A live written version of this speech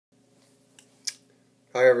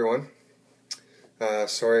Hi everyone.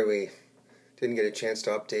 Sorry we didn't get a chance to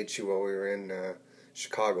update you while we were in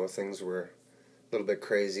Chicago. Things were a little bit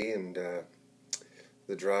crazy and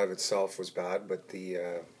the drive itself was bad, but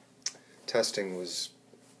the testing was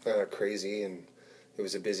crazy and it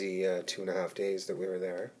was a busy 2.5 days that we were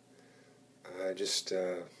there. I just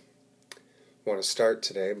want to start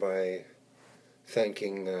today by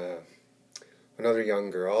thanking another young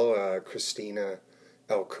girl, Christina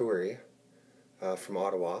El Khoury from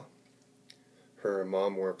Ottawa. Her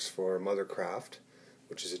mom works for Mothercraft,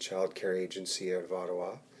 which is a child care agency out of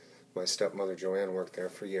Ottawa. My stepmother Joanne worked there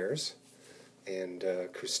for years. And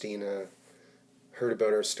Christina heard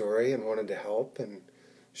about our story and wanted to help, and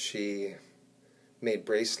she made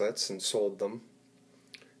bracelets and sold them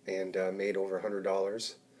and made over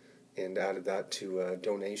 $100 and added that to a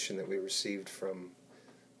donation that we received from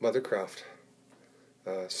Mothercraft.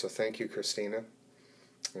 So thank you, Christina.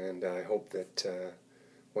 And I hope that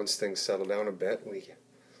once things settle down a bit, we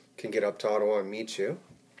can get up to Ottawa and meet you.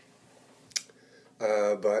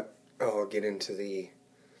 But I'll get into the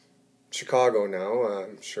Chicago now.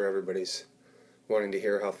 I'm sure everybody's wanting to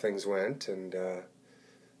hear how things went, and I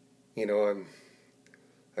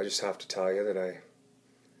just have to tell you that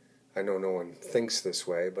I know no one thinks this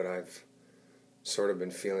way, but I've sort of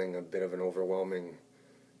been feeling a bit of an overwhelming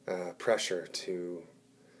pressure to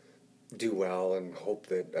do well and hope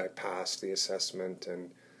that I pass the assessment.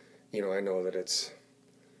 And I know that it's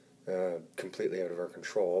completely out of our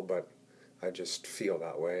control, but I just feel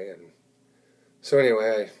that way. And so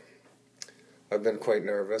anyway, I've been quite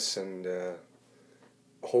nervous and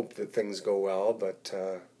hope that things go well, but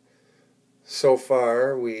so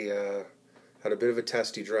far we had a bit of a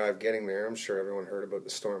testy drive getting there. I'm sure everyone heard about the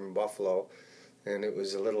storm in Buffalo, and it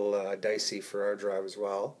was a little dicey for our drive as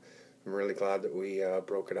well. I'm really glad that we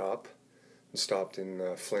broke it up and stopped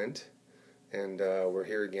in Flint, and we're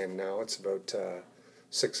here again now. It's about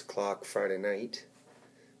 6 o'clock Friday night,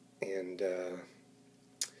 and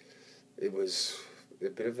it was a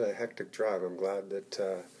bit of a hectic drive. I'm glad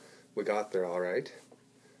that we got there all right.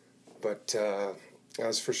 But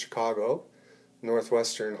as for Chicago,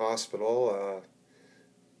 Northwestern Hospital,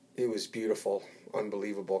 it was beautiful,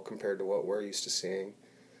 unbelievable compared to what we're used to seeing.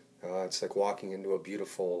 It's like walking into a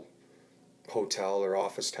beautiful hotel or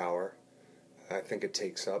office tower. I think it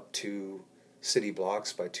takes up 2 city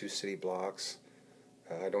blocks by 2 city blocks.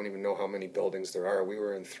 I don't even know how many buildings there are. We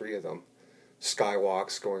were in 3 of them.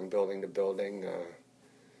 Skywalks going building to building.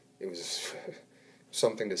 It was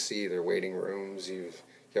something to see. There are waiting rooms. You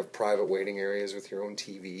have private waiting areas with your own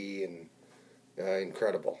TV, and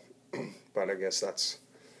incredible. But I guess that's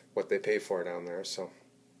what they pay for down there. So,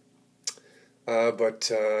 but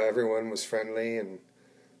everyone was friendly and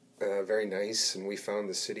very nice, and we found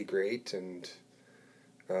the city great, and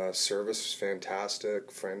service was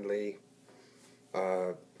fantastic, friendly.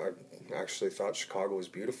 I actually thought Chicago was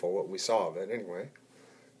beautiful, what we saw of it anyway.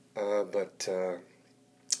 But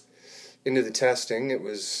into the testing, it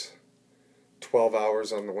was 12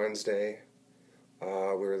 hours on the Wednesday. We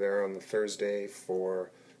were there on the Thursday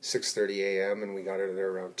for 6:30 a.m. and we got out of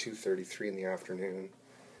there around 2:33 in the afternoon.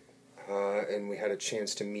 And we had a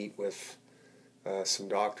chance to meet with some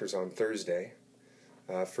doctors on Thursday.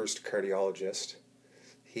 First, a cardiologist.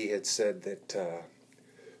 He had said that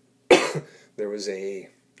there was a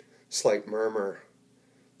slight murmur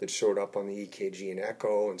that showed up on the EKG and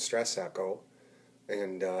echo and stress echo,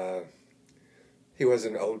 and he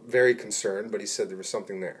wasn't very concerned, but he said there was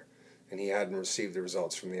something there, and he hadn't received the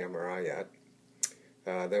results from the MRI yet.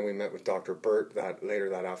 Then we met with Dr. Burt later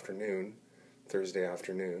that afternoon, Thursday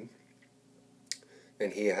afternoon,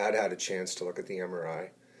 and he had a chance to look at the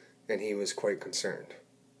MRI, and he was quite concerned.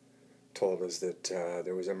 Told us that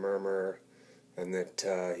there was a murmur, and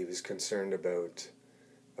that he was concerned about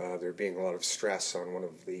there being a lot of stress on one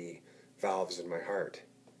of the valves in my heart,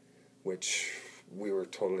 which we were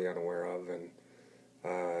totally unaware of, and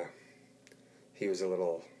he was a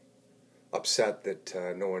little upset that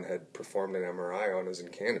no one had performed an MRI on us in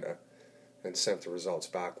Canada and sent the results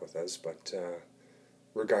back with us. But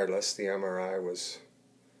regardless, the MRI was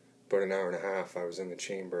about an hour and a half. I was in the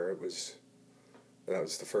chamber. That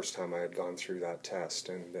was the first time I had gone through that test,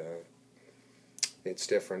 and it's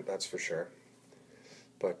different, that's for sure.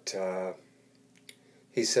 But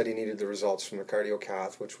he said he needed the results from the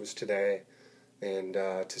cardiocath, which was today, and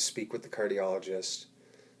to speak with the cardiologist,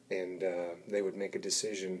 and they would make a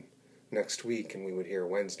decision next week, and we would hear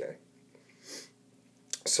Wednesday.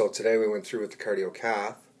 So today we went through with the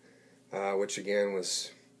cardiocath, which again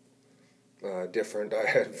was different. I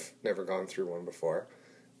have never gone through one before,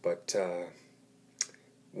 but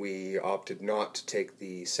we opted not to take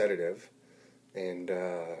the sedative and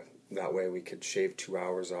that way we could shave 2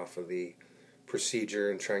 hours off of the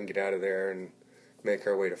procedure and try and get out of there and make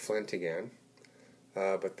our way to Flint again.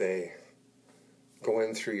 But they go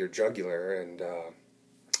in through your jugular and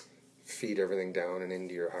feed everything down and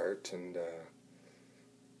into your heart, and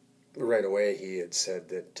right away he had said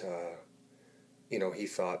that he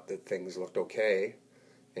thought that things looked okay,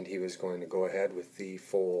 and he was going to go ahead with the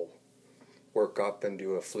full workup and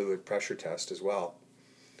do a fluid pressure test as well.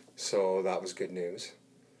 So that was good news.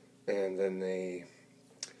 And then they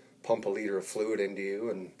pump a liter of fluid into you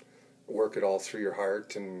and work it all through your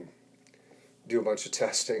heart and do a bunch of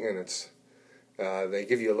testing, and it's they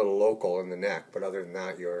give you a little local in the neck, but other than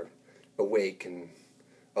that you're awake and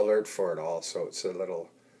alert for it all. So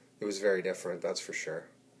it was very different, that's for sure.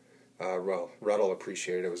 Ruddle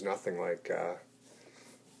appreciated it. It was nothing like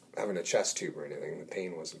having a chest tube or anything. The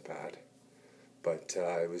pain wasn't bad, but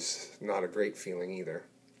it was not a great feeling either.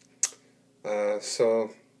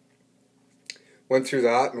 So went through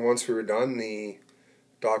that, and once we were done, the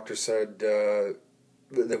doctor said that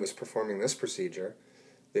was performing this procedure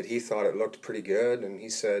that he thought it looked pretty good, and he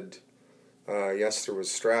said yes, there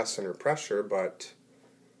was stress under pressure, but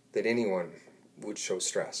that anyone would show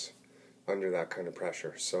stress under that kind of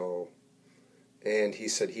pressure. So, and he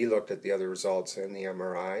said he looked at the other results in the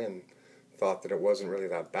MRI and thought that it wasn't really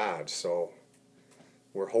that bad. So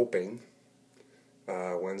we're hoping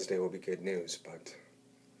Wednesday will be good news, but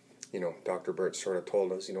Dr. Burt sort of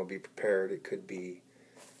told us, be prepared. It could be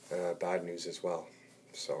bad news as well.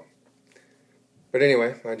 So, but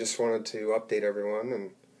anyway, I just wanted to update everyone,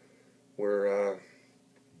 and we're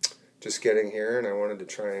just getting here, and I wanted to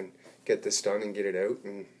try and get this done and get it out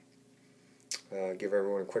and give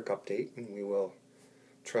everyone a quick update, and we will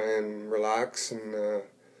try and relax and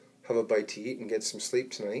have a bite to eat and get some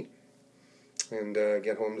sleep tonight, and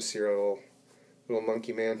get home to see our little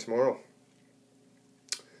monkey man tomorrow.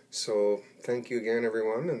 So thank you again,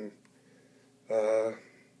 everyone, and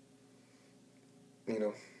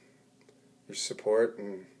your support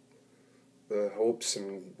and the hopes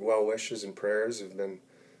and well wishes and prayers have been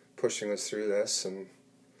pushing us through this, and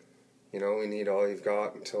we need all you've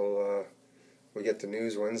got until we get the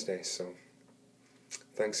news Wednesday. So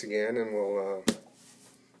thanks again, and we'll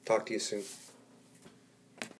talk to you soon.